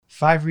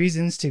5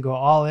 reasons to go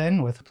all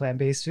in with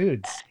plant-based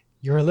foods.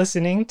 You're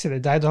listening to the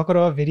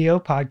Daidokoro Video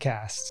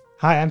Podcast.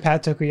 Hi, I'm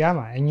Pat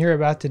Tokuyama, and you're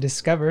about to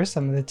discover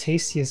some of the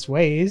tastiest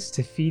ways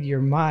to feed your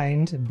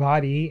mind,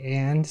 body,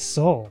 and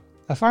soul.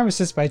 A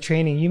pharmacist by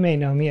training, you may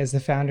know me as the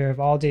founder of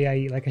All Day I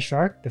Eat Like a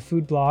Shark, the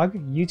food blog,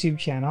 YouTube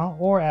channel,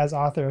 or as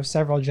author of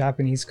several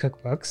Japanese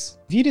cookbooks.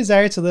 If you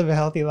desire to live a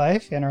healthy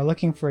life and are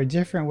looking for a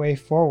different way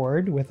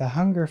forward with a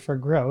hunger for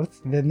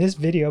growth, then this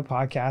video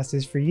podcast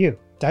is for you.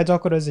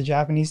 Daidokoro is a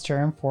Japanese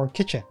term for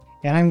kitchen,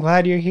 and I'm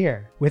glad you're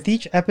here. With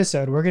each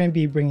episode, we're going to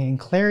be bringing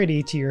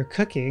clarity to your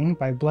cooking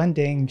by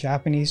blending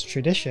Japanese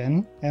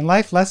tradition and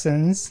life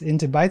lessons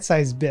into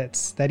bite-sized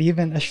bits that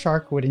even a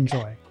shark would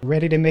enjoy.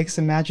 Ready to make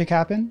some magic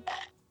happen?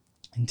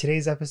 In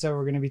today's episode,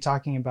 we're going to be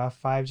talking about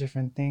 5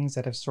 different things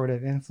that have sort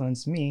of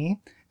influenced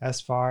me as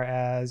far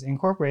as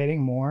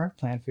incorporating more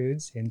plant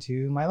foods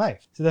into my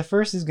life. So the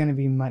first is going to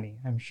be money.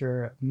 I'm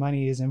sure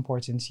money is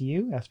important to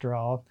you. After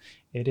all,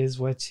 it is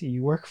what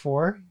you work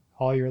for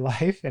all your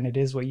life, and it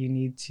is what you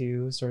need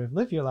to sort of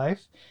live your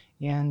life.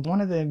 And one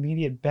of the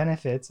immediate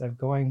benefits of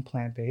going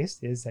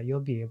plant-based is that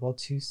you'll be able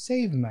to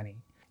save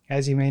money.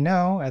 As you may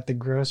know, at the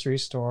grocery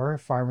store,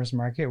 farmer's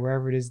market,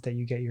 wherever it is that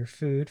you get your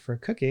food for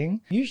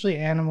cooking, usually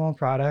animal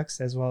products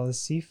as well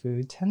as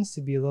seafood tends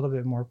to be a little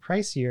bit more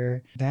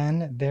pricier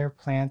than their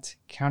plant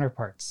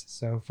counterparts.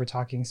 So if we're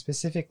talking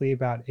specifically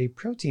about a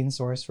protein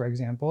source, for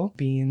example,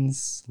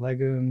 beans,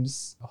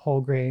 legumes,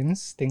 whole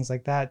grains, things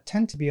like that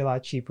tend to be a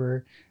lot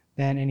cheaper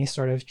than any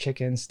sort of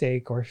chicken,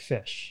 steak, or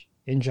fish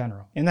in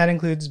general. And that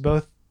includes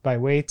both by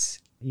weight,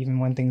 even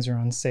when things are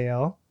on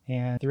sale,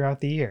 and throughout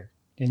the year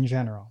in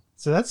general.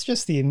 So that's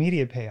just the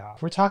immediate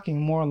payoff. We're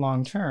talking more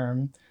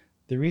long-term.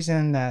 The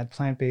reason that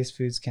plant-based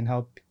foods can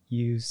help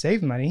you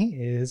save money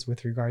is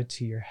with regard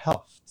to your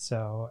health.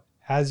 So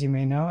as you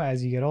may know,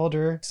 as you get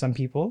older, some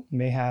people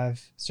may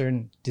have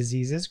certain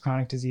diseases,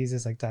 chronic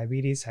diseases like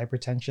diabetes,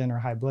 hypertension, or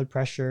high blood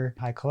pressure,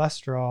 high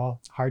cholesterol,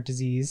 heart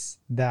disease,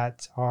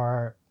 that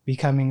are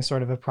becoming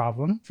sort of a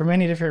problem for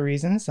many different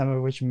reasons, some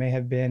of which may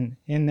have been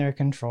in their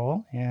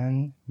control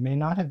and may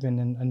not have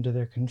been under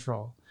their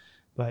control.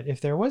 But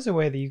if there was a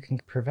way that you can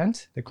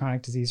prevent the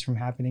chronic disease from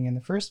happening in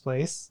the first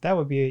place, that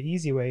would be an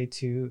easy way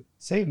to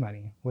save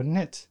money, wouldn't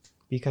it?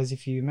 Because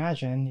if you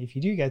imagine, if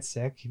you do get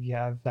sick, if you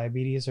have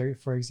diabetes, or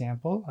for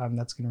example,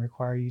 that's going to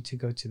require you to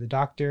go to the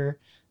doctor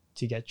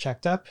to get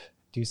checked up,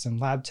 do some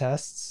lab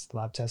tests.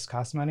 Lab tests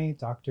cost money,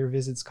 doctor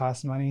visits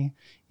cost money,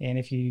 and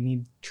if you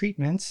need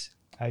treatment,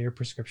 your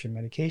prescription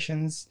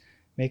medications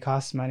may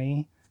cost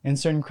money. And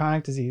certain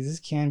chronic diseases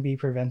can be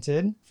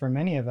prevented for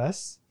many of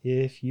us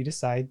if you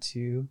decide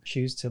to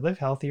choose to live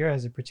healthier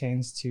as it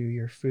pertains to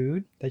your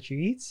food that you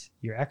eat,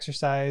 your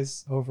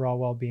exercise, overall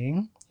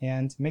well-being,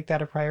 and make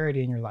that a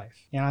priority in your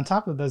life. And on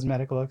top of those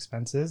medical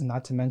expenses,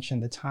 not to mention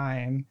the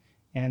time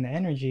and the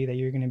energy that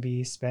you're going to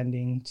be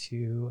spending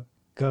to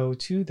go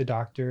to the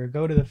doctor,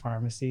 go to the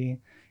pharmacy,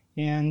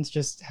 and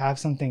just have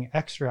something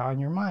extra on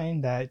your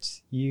mind that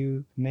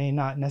you may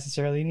not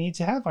necessarily need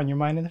to have on your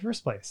mind in the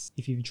first place.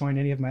 If you've joined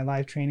any of my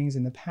live trainings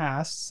in the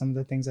past, some of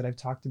the things that I've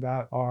talked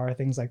about are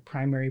things like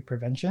primary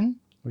prevention,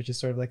 which is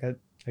sort of like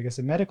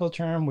a medical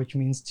term, which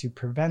means to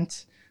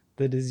prevent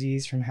the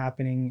disease from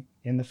happening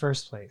in the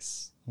first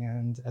place.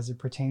 And as it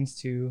pertains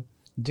to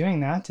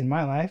doing that in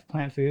my life,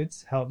 plant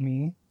foods help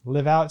me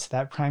live out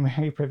that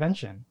primary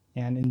prevention.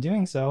 And in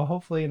doing so,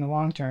 hopefully in the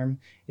long term,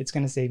 it's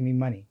going to save me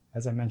money,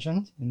 as I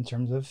mentioned, in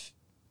terms of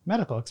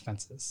medical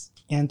expenses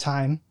and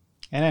time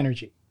and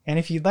energy. And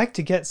if you'd like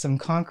to get some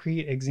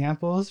concrete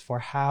examples for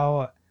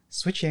how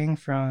switching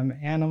from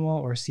animal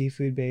or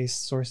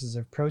seafood-based sources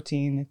of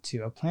protein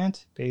to a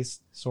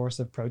plant-based source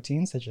of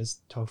protein, such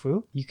as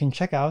tofu, you can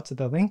check out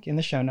the link in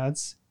the show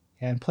notes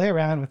and play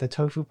around with the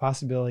Tofu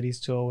Possibilities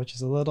tool, which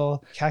is a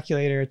little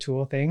calculator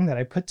tool thing that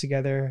I put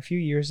together a few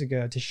years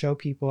ago to show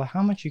people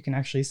how much you can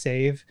actually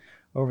save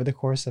over the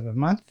course of a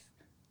month,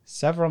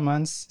 several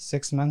months,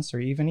 6 months, or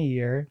even a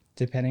year,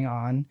 depending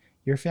on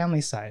your family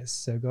size.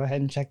 So go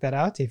ahead and check that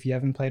out if you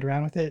haven't played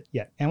around with it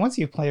yet. And once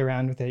you play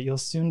around with it, you'll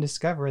soon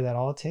discover that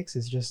all it takes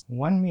is just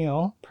 1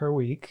 meal per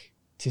week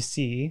to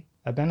see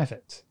a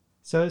benefit.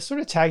 So sort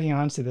of tagging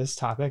on to this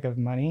topic of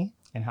money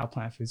and how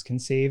plant foods can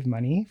save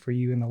money for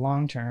you in the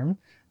long term,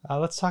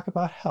 let's talk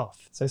about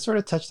health. So I sort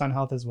of touched on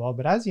health as well,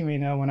 but as you may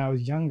know, when I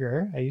was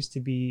younger, I used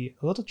to be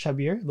a little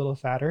chubbier, a little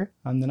fatter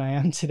than I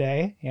am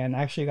today, and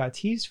I actually got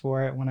teased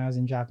for it when I was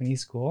in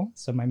Japanese school.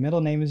 So my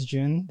middle name is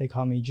Jun. They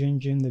call me Jun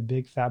Jun, the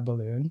big fat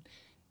balloon.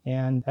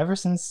 And ever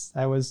since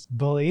I was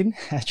bullied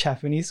at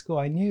Japanese school,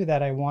 I knew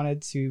that I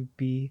wanted to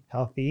be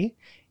healthy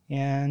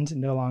and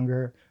no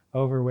longer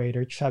overweight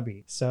or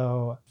chubby.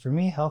 So for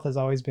me, health has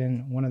always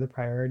been one of the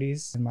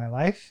priorities in my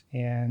life,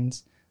 and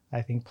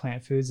I think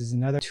plant foods is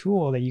another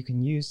tool that you can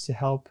use to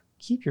help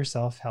keep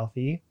yourself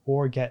healthy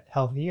or get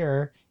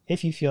healthier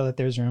if you feel that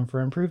there's room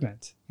for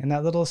improvement. And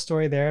that little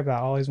story there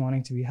about always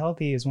wanting to be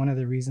healthy is one of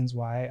the reasons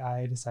why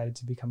I decided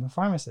to become a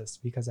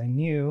pharmacist, because I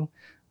knew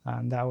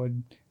that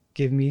would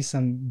give me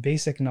some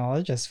basic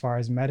knowledge as far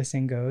as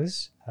medicine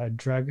goes,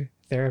 drug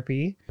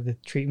therapy, the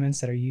treatments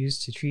that are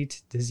used to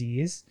treat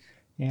disease.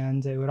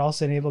 And it would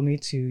also enable me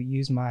to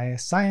use my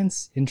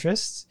science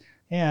interests.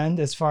 And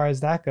as far as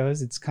that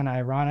goes, it's kind of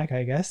ironic,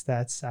 I guess,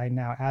 that I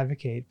now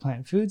advocate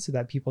plant foods so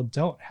that people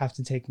don't have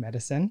to take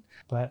medicine.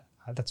 But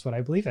that's what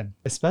I believe in,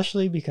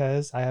 especially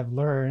because I have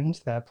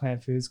learned that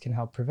plant foods can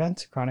help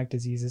prevent chronic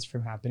diseases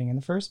from happening in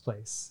the first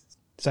place.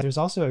 So there's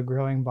also a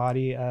growing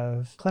body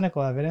of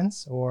clinical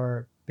evidence,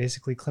 or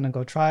basically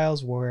clinical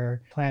trials,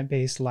 where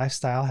plant-based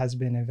lifestyle has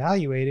been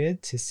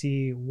evaluated to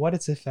see what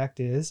its effect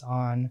is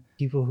on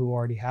people who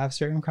already have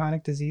certain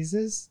chronic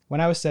diseases.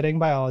 When I was studying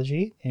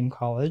biology in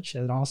college,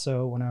 and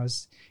also when I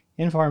was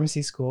in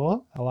pharmacy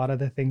school, a lot of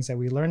the things that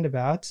we learned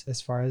about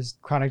as far as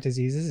chronic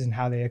diseases and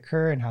how they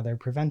occur and how they're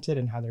prevented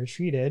and how they're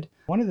treated,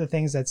 one of the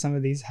things that some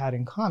of these had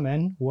in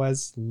common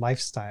was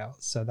lifestyle.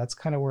 So that's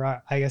kind of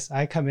where I guess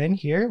I come in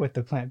here with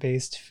the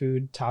plant-based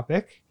food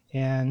topic.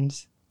 And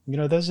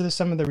those are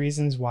some of the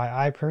reasons why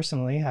I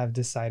personally have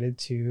decided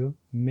to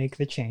make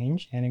the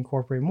change and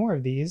incorporate more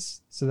of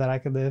these so that I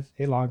could live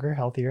a longer,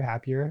 healthier,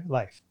 happier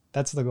life.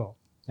 That's the goal.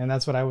 And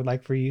that's what I would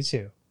like for you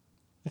too.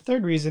 The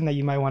third reason that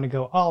you might want to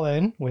go all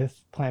in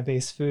with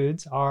plant-based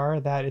foods are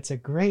that it's a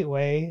great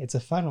way, it's a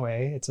fun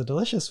way, it's a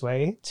delicious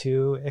way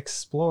to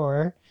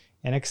explore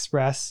and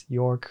express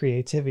your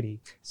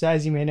creativity. So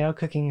as you may know,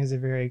 cooking is a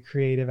very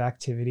creative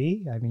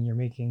activity. I mean, you're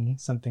making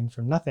something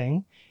from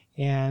nothing.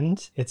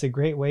 And it's a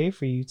great way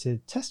for you to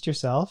test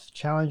yourself,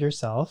 challenge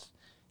yourself,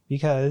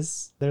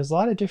 because there's a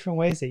lot of different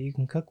ways that you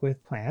can cook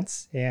with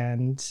plants,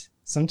 and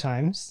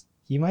sometimes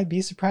you might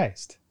be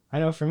surprised. I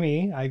know for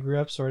me, I grew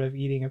up sort of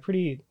eating a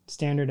pretty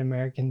standard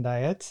American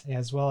diet,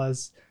 as well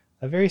as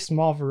a very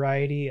small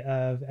variety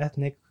of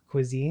ethnic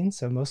cuisine,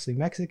 so mostly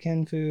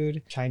Mexican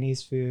food,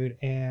 Chinese food,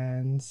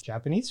 and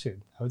Japanese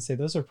food. I would say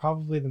those are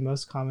probably the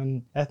most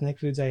common ethnic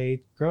foods I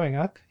ate growing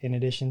up, in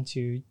addition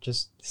to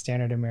just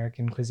standard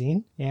American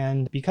cuisine.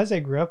 And because I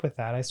grew up with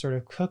that, I sort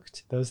of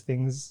cooked those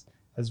things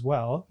as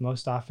well,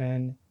 most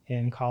often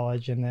in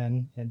college and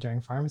then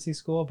during pharmacy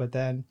school. But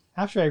then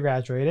after I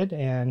graduated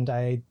and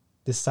I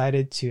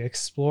decided to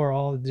explore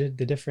all the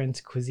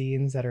different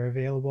cuisines that are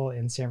available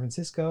in San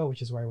Francisco,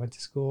 which is where I went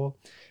to school,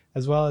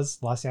 as well as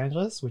Los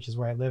Angeles, which is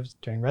where I lived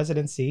during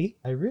residency,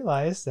 I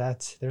realized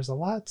that there's a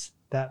lot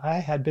that I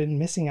had been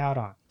missing out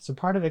on. So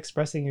part of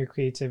expressing your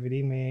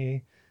creativity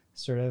may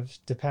sort of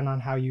depend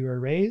on how you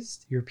were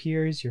raised, your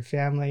peers, your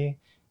family,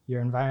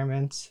 your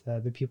environment,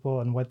 the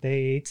people and what they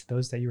ate,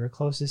 those that you were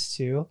closest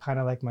to, kind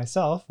of like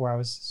myself, where I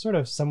was sort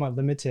of somewhat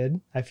limited,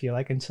 I feel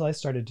like, until I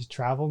started to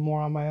travel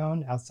more on my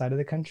own outside of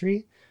the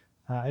country.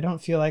 I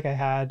don't feel like I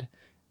had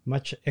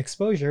much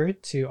exposure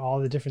to all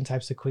the different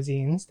types of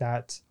cuisines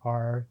that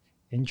are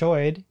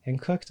enjoyed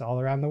and cooked all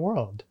around the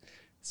world.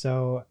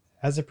 So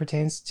as it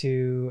pertains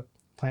to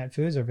plant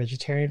foods or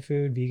vegetarian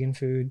food, vegan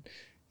food,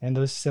 and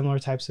those similar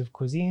types of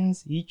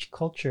cuisines, each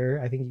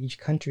culture, I think each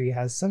country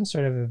has some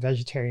sort of a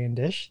vegetarian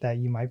dish that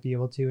you might be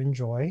able to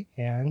enjoy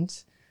and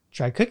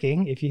try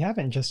cooking if you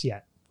haven't just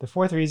yet. The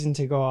fourth reason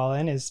to go all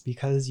in is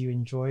because you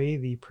enjoy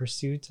the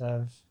pursuit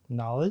of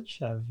knowledge,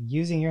 of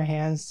using your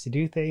hands to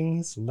do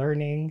things,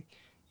 learning.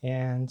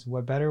 And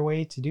what better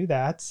way to do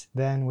that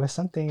than with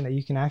something that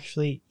you can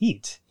actually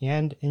eat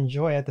and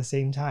enjoy at the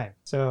same time?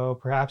 So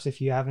perhaps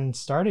if you haven't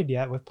started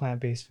yet with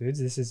plant-based foods,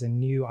 this is a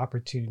new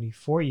opportunity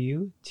for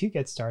you to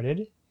get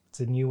started.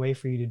 It's a new way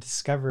for you to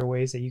discover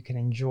ways that you can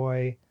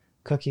enjoy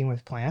cooking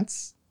with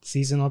plants.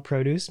 Seasonal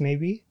produce,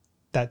 maybe,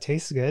 that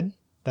tastes good,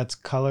 that's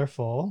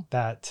colorful,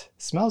 that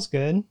smells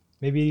good.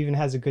 Maybe it even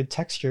has a good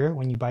texture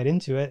when you bite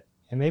into it.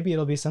 And maybe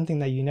it'll be something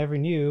that you never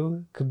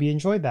knew could be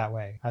enjoyed that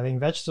way. I think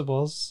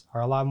vegetables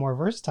are a lot more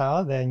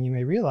versatile than you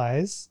may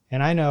realize.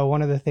 And I know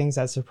one of the things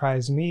that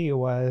surprised me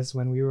was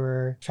when we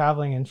were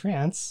traveling in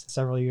France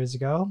several years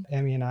ago,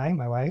 Emmy and I,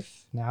 my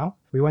wife now,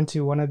 we went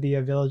to one of the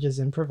villages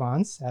in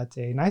Provence at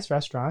a nice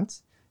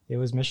restaurant. It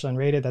was Michelin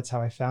rated. That's how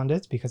I found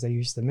it, because I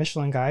use the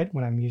Michelin guide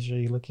when I'm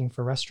usually looking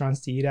for restaurants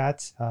to eat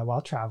at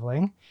while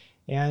traveling.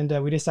 And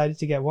we decided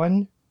to get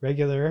one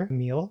regular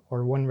meal,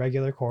 or one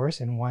regular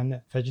course, and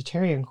one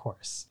vegetarian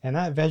course. And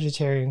that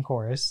vegetarian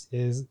course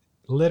is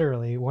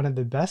literally one of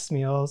the best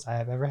meals I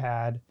have ever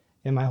had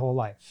in my whole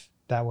life.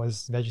 That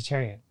was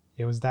vegetarian.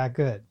 It was that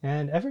good.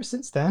 And ever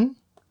since then,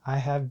 I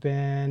have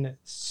been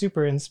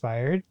super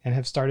inspired and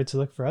have started to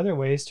look for other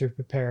ways to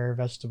prepare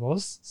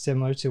vegetables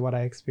similar to what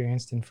I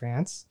experienced in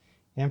France.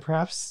 And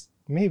perhaps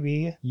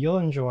maybe you'll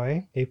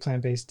enjoy a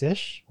plant-based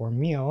dish or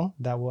meal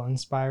that will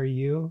inspire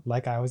you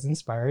like I was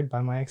inspired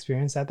by my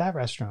experience at that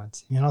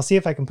restaurant. And I'll see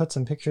if I can put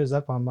some pictures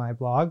up on my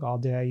blog,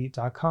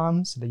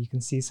 alldayieat.com, so that you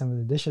can see some of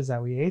the dishes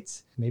that we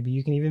ate. Maybe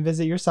you can even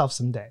visit yourself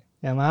someday.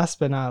 And last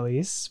but not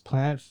least,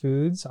 plant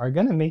foods are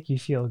going to make you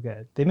feel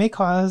good. They may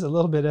cause a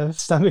little bit of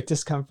stomach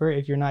discomfort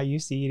if you're not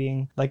used to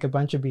eating like a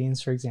bunch of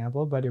beans, for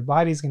example, but your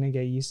body's going to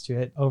get used to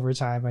it over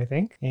time, I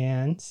think.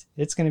 And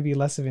it's going to be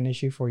less of an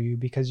issue for you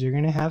because you're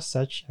going to have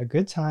such a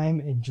good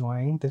time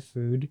enjoying the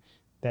food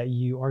that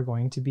you are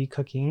going to be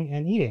cooking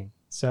and eating.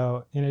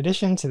 So in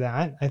addition to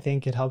that, I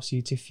think it helps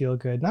you to feel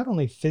good, not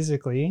only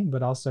physically,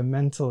 but also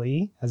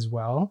mentally as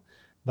well.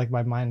 like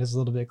my mind is a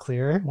little bit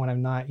clearer when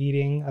I'm not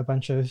eating a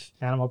bunch of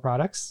animal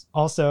products.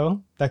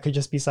 Also, that could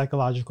just be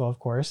psychological, of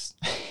course.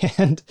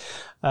 And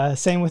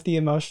same with the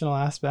emotional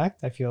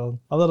aspect. I feel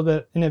a little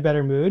bit in a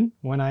better mood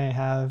when I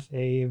have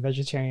a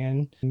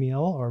vegetarian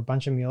meal or a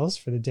bunch of meals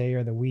for the day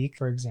or the week,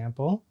 for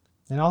example.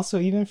 And also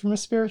even from a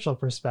spiritual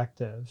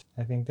perspective,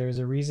 I think there's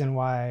a reason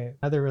why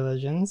other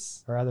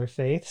religions or other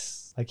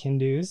faiths like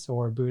Hindus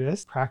or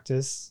Buddhists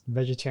practice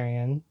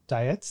vegetarian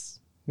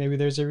diets. Maybe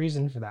there's a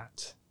reason for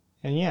that.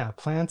 And yeah,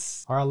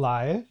 plants are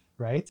alive,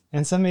 right?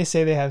 And some may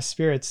say they have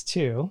spirits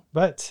too,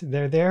 but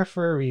they're there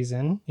for a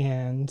reason,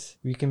 and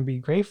we can be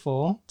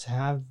grateful to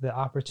have the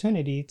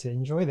opportunity to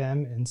enjoy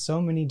them in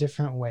so many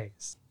different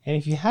ways. And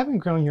if you haven't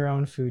grown your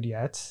own food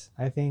yet,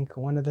 I think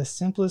one of the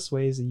simplest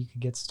ways that you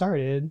could get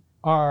started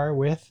are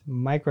with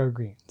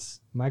microgreens.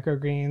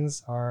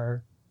 Microgreens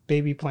are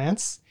baby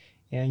plants,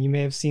 and you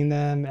may have seen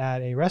them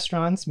at a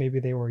restaurant.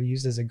 Maybe they were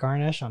used as a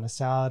garnish on a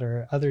salad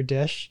or other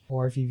dish.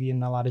 Or if you've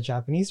eaten a lot of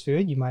Japanese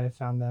food, you might have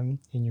found them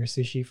in your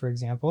sushi, for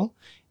example.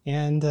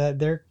 And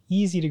they're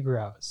easy to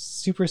grow,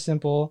 super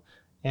simple.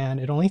 And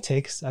it only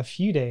takes a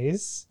few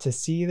days to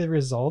see the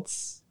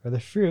results or the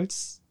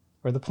fruits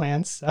or the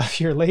plants of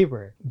your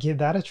labor. Give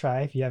that a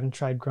try. If you haven't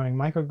tried growing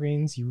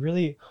microgreens, you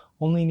really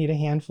only need a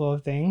handful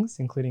of things,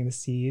 including the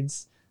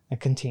seeds, a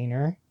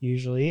container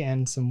usually,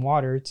 and some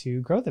water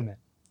to grow them in.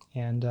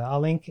 And I'll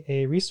link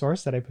a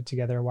resource that I put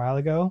together a while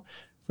ago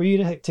for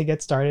you to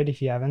get started if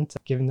you haven't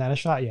given that a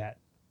shot yet.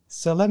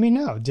 So let me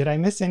know, did I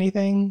miss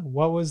anything?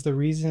 What was the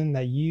reason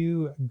that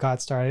you got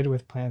started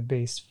with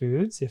plant-based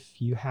foods, if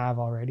you have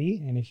already?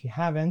 And if you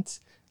haven't,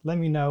 let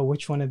me know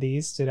which one of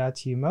these stood out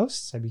to you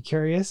most. I'd be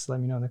curious. Let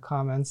me know in the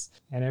comments.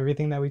 And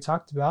everything that we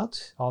talked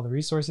about, all the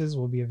resources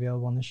will be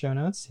available in the show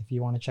notes if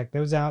you want to check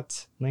those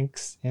out.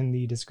 Links in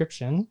the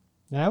description.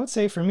 And I would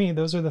say for me,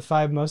 those are the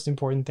 5 most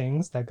important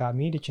things that got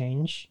me to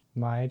change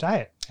my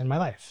diet and my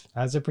life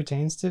as it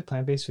pertains to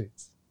plant-based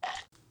foods.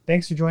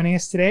 Thanks for joining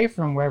us today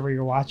from wherever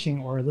you're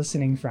watching or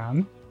listening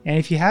from. And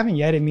if you haven't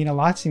yet, it'd mean a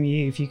lot to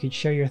me if you could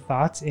share your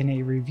thoughts in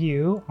a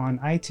review on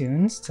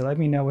iTunes to let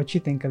me know what you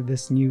think of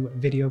this new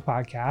video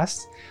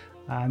podcast.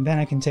 And then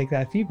I can take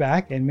that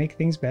feedback and make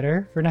things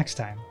better for next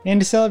time. And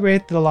to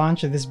celebrate the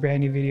launch of this brand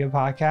new video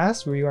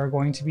podcast, we are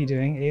going to be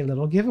doing a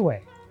little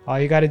giveaway. All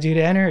you got to do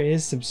to enter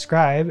is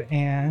subscribe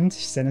and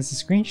send us a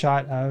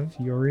screenshot of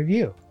your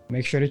review.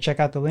 Make sure to check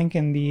out the link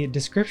in the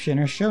description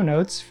or show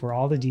notes for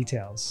all the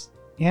details.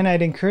 And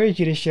I'd encourage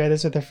you to share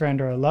this with a friend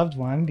or a loved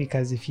one,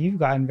 because if you've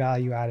gotten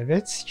value out of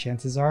it,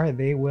 chances are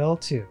they will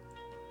too.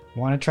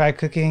 Want to try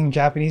cooking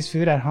Japanese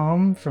food at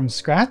home from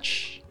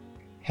scratch?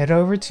 Head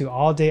over to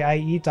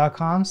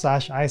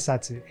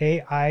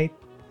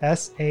alldayieat.com/aisatsu,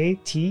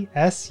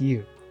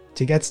 AISATSU,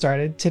 to get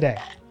started today.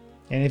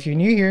 And if you're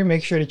new here,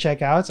 make sure to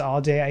check out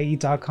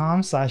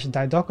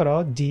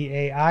alldayieat.com/daidokoro,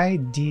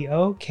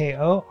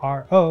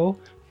 DAIDOKORO,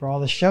 for all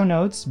the show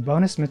notes,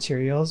 bonus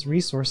materials,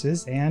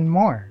 resources, and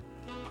more.